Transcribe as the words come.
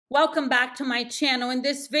Welcome back to my channel. In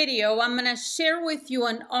this video, I'm going to share with you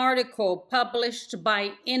an article published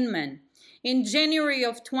by Inman in January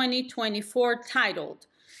of 2024 titled,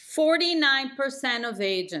 49% of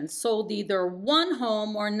agents sold either one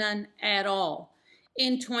home or none at all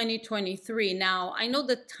in 2023. Now, I know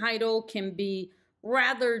the title can be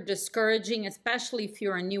rather discouraging, especially if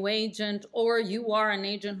you're a new agent or you are an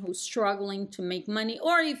agent who's struggling to make money,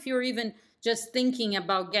 or if you're even just thinking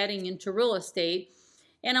about getting into real estate.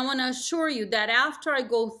 And I want to assure you that after I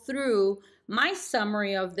go through my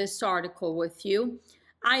summary of this article with you,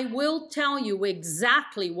 I will tell you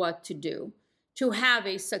exactly what to do to have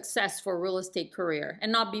a successful real estate career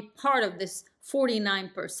and not be part of this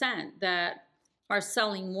 49% that are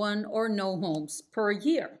selling one or no homes per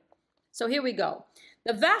year. So here we go.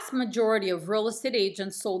 The vast majority of real estate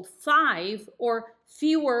agents sold 5 or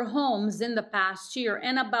fewer homes in the past year,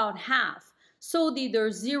 and about half sold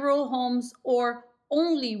either 0 homes or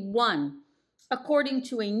only 1, according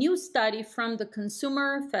to a new study from the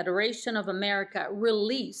Consumer Federation of America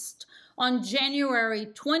released on January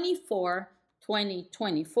 24,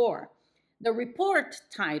 2024. The report,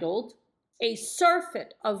 titled A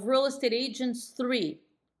Surfeit of Real Estate Agents 3,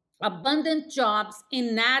 Abundant Jobs,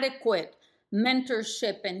 Inadequate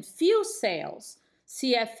Mentorship, and Few Sales,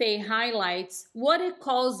 CFA highlights what it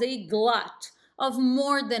calls a glut of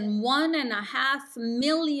more than 1.5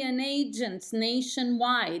 million agents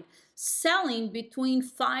nationwide selling between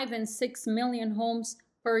 5 and 6 million homes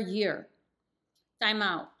per year. Time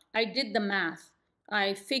out. I did the math.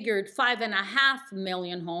 I figured 5.5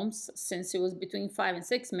 million homes, since it was between 5 and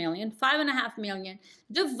 6 million. 5.5 million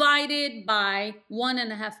divided by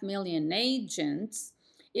 1.5 million agents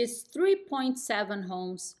is 3.7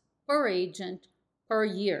 homes per agent per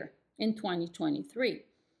year in 2023.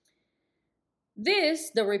 This,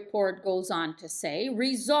 the report goes on to say,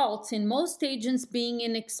 results in most agents being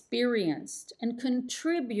inexperienced and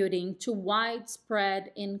contributing to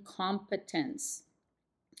widespread incompetence.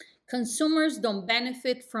 Consumers don't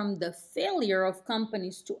benefit from the failure of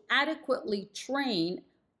companies to adequately train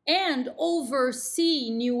and oversee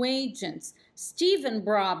new agents. Stephen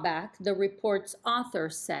Brabach, the report's author,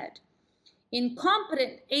 said,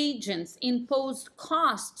 incompetent agents impose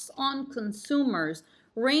costs on consumers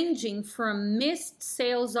ranging from missed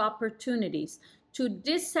sales opportunities to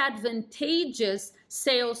disadvantageous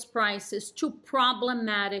sales prices to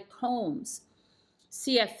problematic homes.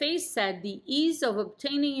 CFA said the ease of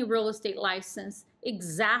obtaining a real estate license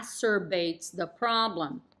exacerbates the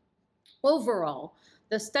problem. Overall,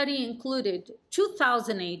 the study included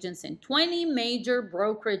 2,000 agents in 20 major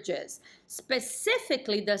brokerages.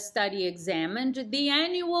 Specifically, the study examined the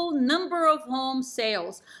annual number of home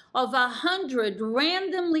sales of 100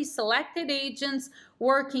 randomly selected agents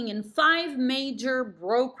working in 5 major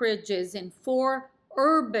brokerages in 4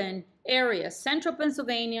 urban areas: Central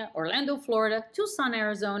Pennsylvania, Orlando, Florida, Tucson,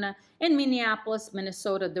 Arizona, and Minneapolis,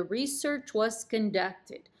 Minnesota. The research was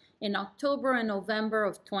conducted in October and November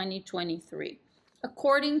of 2023.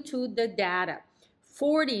 According to the data,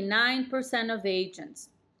 49% of agents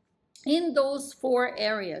in those 4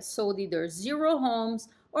 areas sold either 0 homes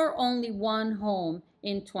or only 1 home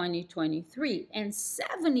in 2023, and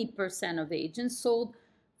 70% of agents sold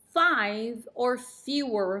 5 or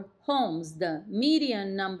fewer homes. The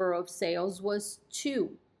median number of sales was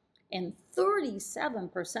 2, and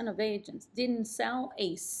 37% of agents didn't sell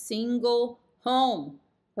a single home,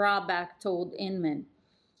 Brabach told Inman.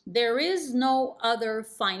 There is no other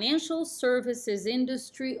financial services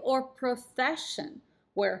industry or profession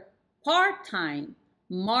where part-time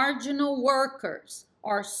marginal workers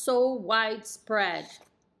are so widespread.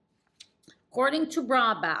 According to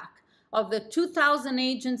Brabach, of the 2,000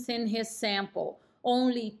 agents in his sample,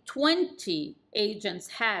 only 20 agents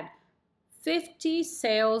had 50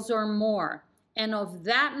 sales or more, and of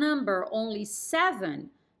that number, only 7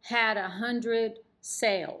 had 100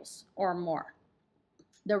 sales or more.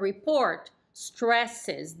 The report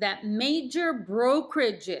stresses that major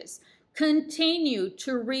brokerages continue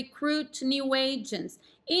to recruit new agents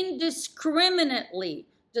indiscriminately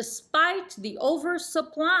despite the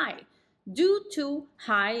oversupply due to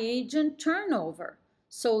high agent turnover,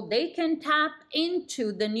 so they can tap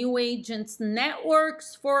into the new agents'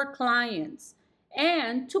 networks for clients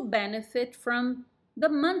and to benefit from the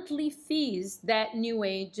monthly fees that new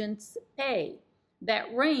agents pay,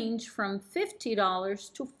 that range from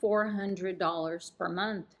 $50 to $400 per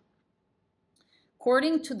month.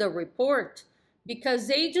 According to the report,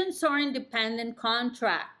 because agents are independent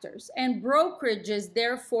contractors and brokerages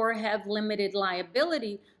therefore have limited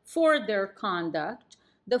liability for their conduct,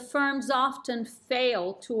 the firms often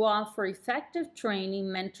fail to offer effective training,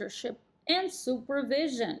 mentorship, and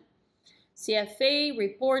supervision. CFA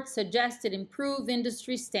reports suggested improved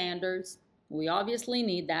industry standards. We obviously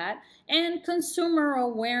need that. And consumer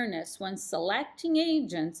awareness when selecting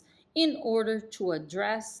agents in order to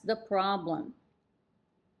address the problem.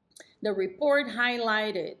 The report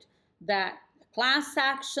highlighted that class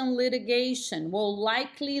action litigation will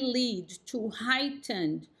likely lead to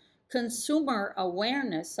heightened consumer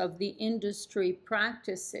awareness of the industry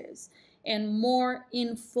practices and more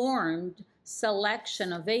informed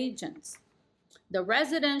selection of agents. The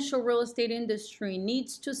residential real estate industry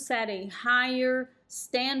needs to set a higher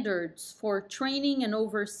standards for training and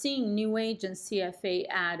overseeing new agents, CFA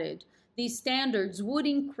added. These standards would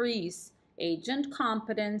increase agent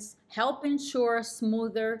competence, help ensure a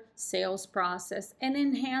smoother sales process, and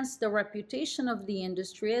enhance the reputation of the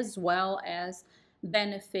industry as well as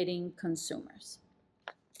benefiting consumers.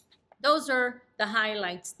 Those are the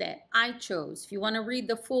highlights that I chose. If you want to read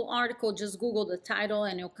the full article, just Google the title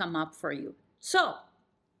and it'll come up for you. So,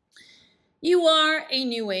 you are a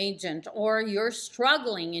new agent or you're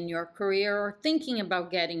struggling in your career or thinking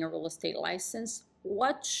about getting a real estate license.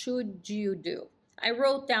 What should you do? I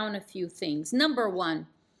wrote down a few things. Number one,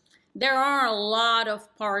 there are a lot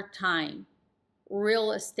of part-time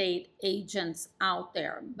real estate agents out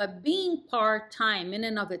there, but being part-time in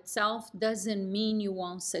and of itself doesn't mean you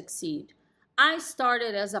won't succeed. I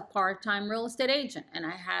started as a part-time real estate agent and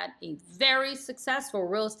I had a very successful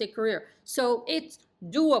real estate career, so it's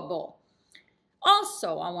doable.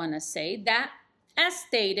 Also, I want to say that, as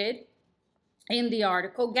stated in the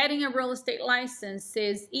article, getting a real estate license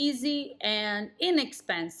is easy and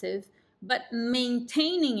inexpensive, but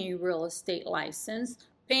maintaining a real estate license,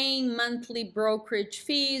 paying monthly brokerage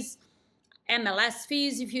fees, MLS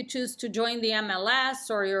fees if you choose to join the MLS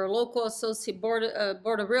or your local associate board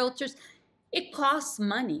of realtors, it costs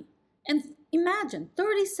money. And imagine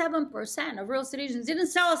 37% of real estate agents didn't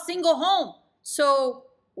sell a single home. So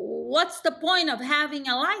what's the point of having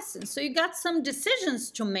a license? So you got some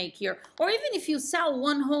decisions to make here. Or even if you sell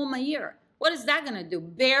one home a year, what is that going to do?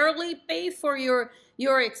 Barely pay for your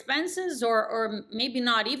expenses, or maybe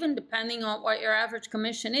not even, depending on what your average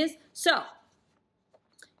commission is. So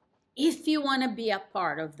if you want to be a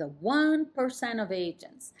part of the 1% of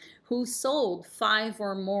agents who sold 5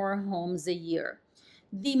 or more homes a year,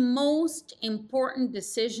 the most important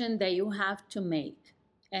decision that you have to make,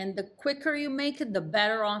 and the quicker you make it, the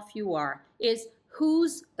better off you are, is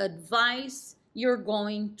whose advice you're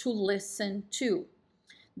going to listen to.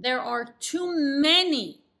 There are too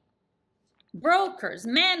many brokers,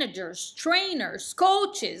 managers, trainers,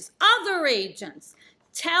 coaches, other agents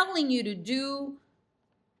telling you to do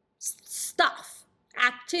stuff,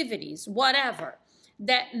 activities, whatever,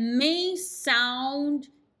 that may sound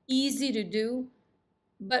easy to do,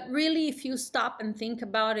 but really if you stop and think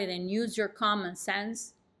about it and use your common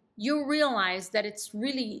sense, you realize that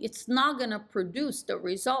it's not going to produce the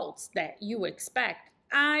results that you expect.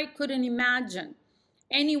 I couldn't imagine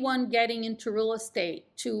anyone getting into real estate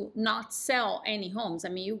to not sell any homes. I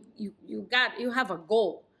mean, you have a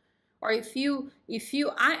goal. Or I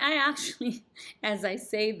actually, as I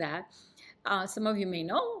say that, some of you may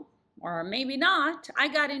know, or maybe not, I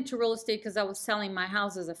got into real estate because I was selling my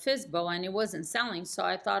house as a FSBO and it wasn't selling. So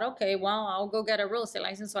I thought, okay, well, I'll go get a real estate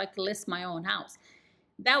license so I could list my own house.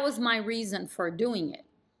 That was my reason for doing it.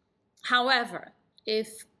 However,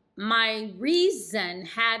 if my reason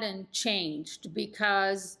hadn't changed,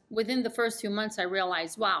 because within the first few months I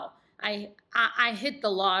realized, wow, I hit the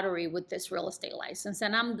lottery with this real estate license,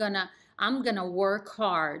 and I'm gonna work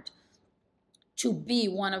hard to be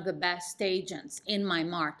one of the best agents in my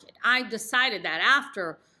market. I decided that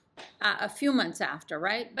after a few months after,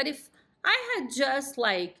 right? But if I had just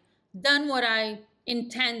like done what I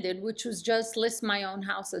intended, which was just list my own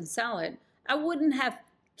house and sell it, I wouldn't have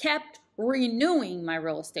kept renewing my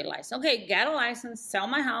real estate license. Okay, get a license, sell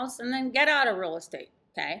my house, and then get out of real estate,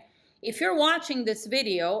 okay? If you're watching this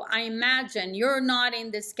video, I imagine you're not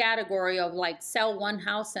in this category of like sell one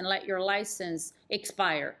house and let your license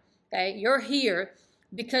expire, okay? You're here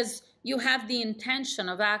because you have the intention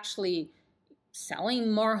of actually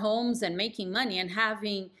selling more homes and making money and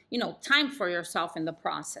having, time for yourself in the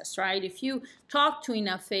process, right? If you talk to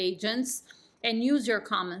enough agents and use your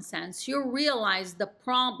common sense, you'll realize the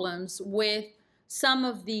problems with some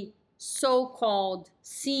of the so-called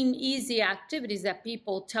seem easy activities that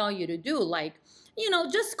people tell you to do, like,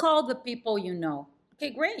 just call the people you know. Okay,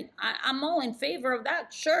 great. I'm all in favor of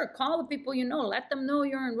that. Sure, call the people you know. Let them know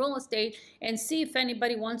you're in real estate and see if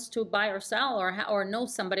anybody wants to buy or sell or know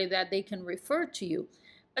somebody that they can refer to you.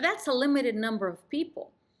 But that's a limited number of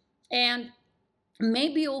people. And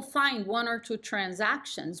Maybe you'll find one or two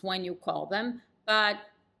transactions when you call them, but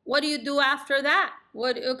what do you do after that?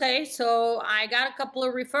 Okay, so I got a couple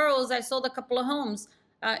of referrals, I sold a couple of homes.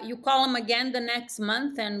 You call them again the next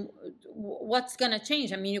month, and what's going to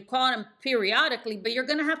change? I mean, you call them periodically, but you're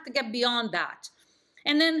going to have to get beyond that.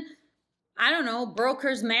 And then, I don't know,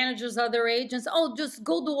 brokers, managers, other agents, oh, just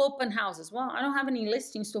go do open houses. Well, I don't have any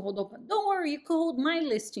listings to hold open. Don't worry, you can hold my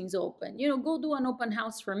listings open. You know, go do an open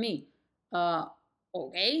house for me.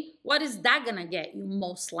 Okay, what is that going to get you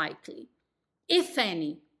most likely? If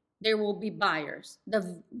any, there will be buyers,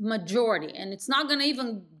 the majority, and it's not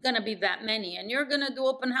even going to be that many, and you're going to do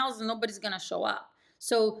open house and nobody's going to show up.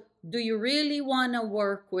 So do you really want to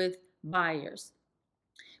work with buyers?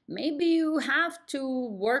 Maybe you have to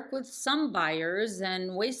work with some buyers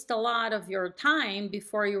and waste a lot of your time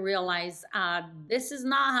before you realize, this is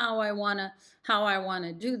not how I want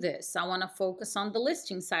to do this. I want to focus on the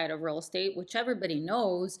listing side of real estate, which everybody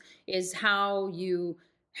knows is how you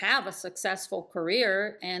have a successful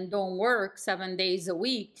career and don't work 7 days a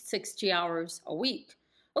week, 60 hours a week.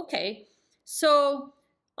 Okay, so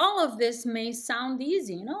all of this may sound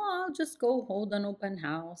easy. You know, I'll just go hold an open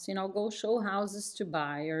house, you know, go show houses to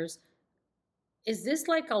buyers. Is this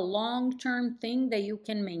like a long-term thing that you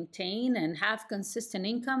can maintain and have consistent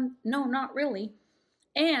income? No, not really.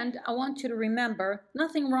 And I want you to remember,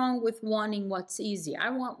 nothing wrong with wanting what's easy. I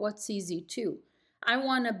want what's easy too. I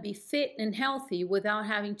want to be fit and healthy without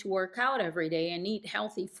having to work out every day and eat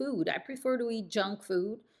healthy food. I prefer to eat junk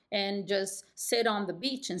food and just sit on the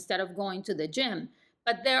beach instead of going to the gym.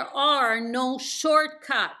 But there are no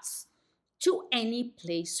shortcuts to any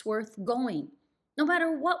place worth going. No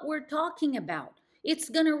matter what we're talking about, it's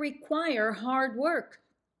going to require hard work.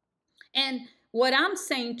 And what I'm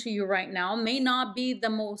saying to you right now may not be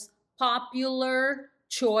the most popular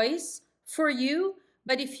choice for you,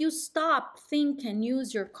 but if you stop, think, and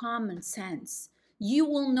use your common sense, you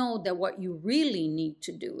will know that what you really need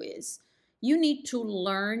to do is you need to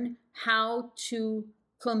learn how to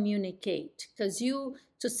communicate, because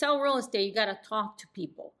to sell real estate, you got to talk to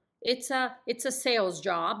people. It's a sales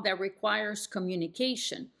job that requires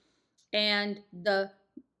communication, and the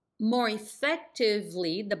more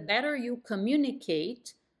effectively, the better you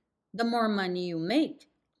communicate, the more money you make.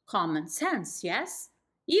 Common sense, yes?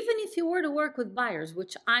 Even if you were to work with buyers,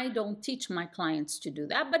 which I don't teach my clients to do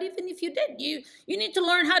that, but even if you did, you need to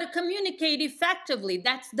learn how to communicate effectively.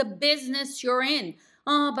 That's the business you're in.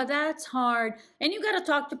 Oh, but that's hard. And you got to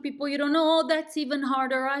talk to people you don't know. Oh, that's even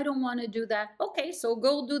harder. I don't want to do that. Okay, so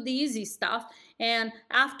go do the easy stuff. And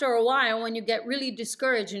after a while, when you get really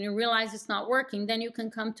discouraged and you realize it's not working, then you can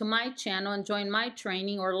come to my channel and join my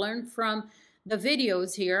training or learn from the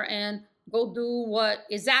videos here and go do what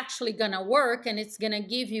is actually going to work, and it's going to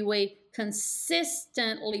give you a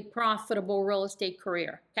consistently profitable real estate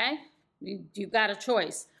career, okay? You got a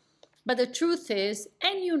choice. But the truth is,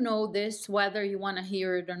 and you know this whether you want to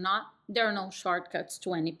hear it or not, there are no shortcuts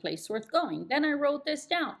to any place worth going. Then I wrote this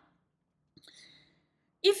down.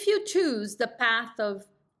 If you choose the path of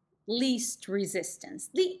least resistance,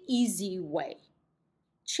 the easy way,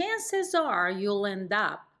 chances are you'll end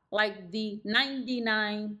up like the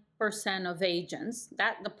 99% of agents,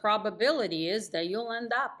 that the probability is that you'll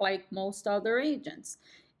end up like most other agents.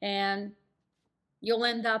 And you'll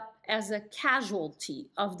end up as a casualty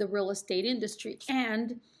of the real estate industry.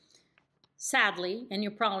 And sadly, and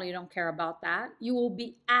you probably don't care about that, you will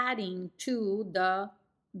be adding to the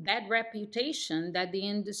bad reputation that the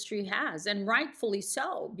industry has, and rightfully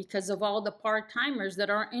so, because of all the part-timers that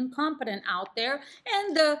are incompetent out there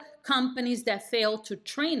and the companies that fail to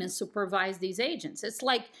train and supervise these agents. It's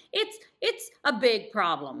like, it's a big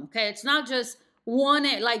problem, okay? It's not just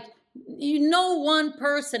one, like, one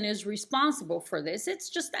person is responsible for this. It's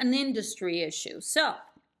just an industry issue. So,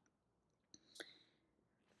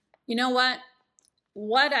 you know what?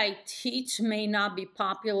 What I teach may not be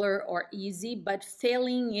popular or easy, but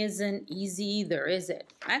failing isn't easy either, is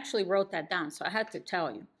it? I actually wrote that down, so I had to tell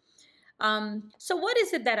you. So what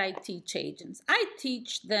is it that I teach agents? I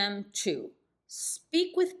teach them to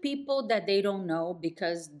speak with people that they don't know,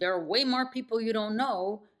 because there are way more people you don't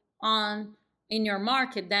know in your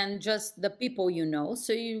market than just the people you know.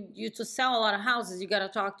 So you to sell a lot of houses, you got to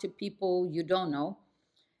talk to people you don't know.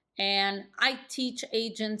 And I teach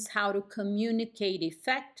agents how to communicate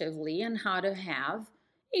effectively and how to have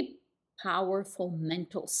a powerful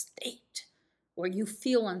mental state where you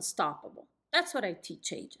feel unstoppable. That's what I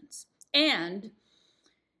teach agents. And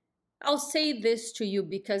I'll say this to you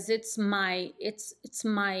because it's my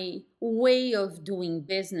way of doing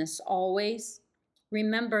business always.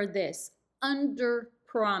 Remember this: under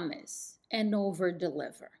promise and over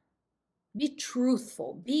deliver. Be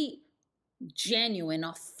truthful, be genuine,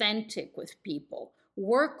 authentic with people.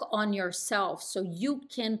 Work on yourself so you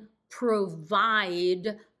can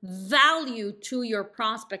provide value to your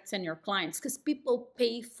prospects and your clients, because people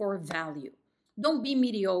pay for value. Don't be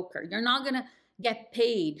mediocre. You're not going to get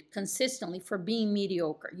paid consistently for being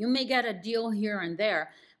mediocre. You may get a deal here and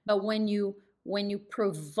there, but when you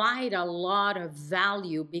provide a lot of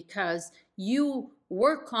value because you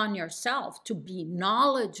work on yourself to be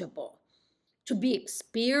knowledgeable, to be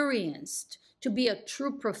experienced, to be a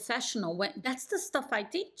true professional, that's the stuff I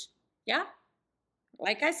teach. Yeah,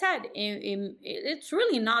 like I said, it's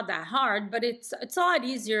really not that hard, but it's a lot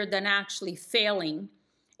easier than actually failing.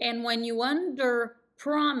 And when you under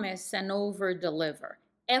promise and over deliver,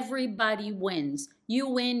 everybody wins. You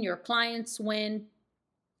win, your clients win,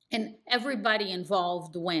 and everybody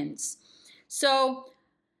involved wins. So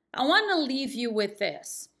I want to leave you with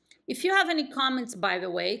this. If you have any comments, by the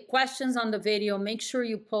way, questions on the video, make sure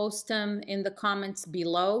you post them in the comments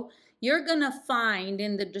below. You're going to find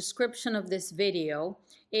in the description of this video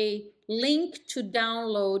a link to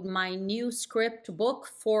download my new script book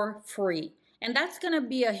for free. And that's going to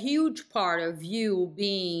be a huge part of you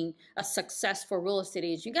being a successful real estate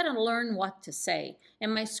agent. You got to learn what to say.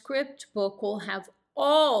 And my script book will have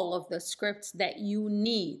all of the scripts that you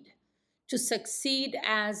need to succeed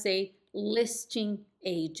as a listing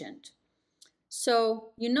agent.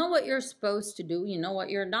 So you know what you're supposed to do, you know what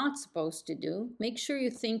you're not supposed to do. Make sure you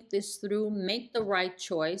think this through, make the right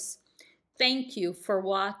choice. Thank you for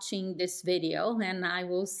watching this video, and I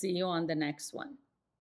will see you on the next one.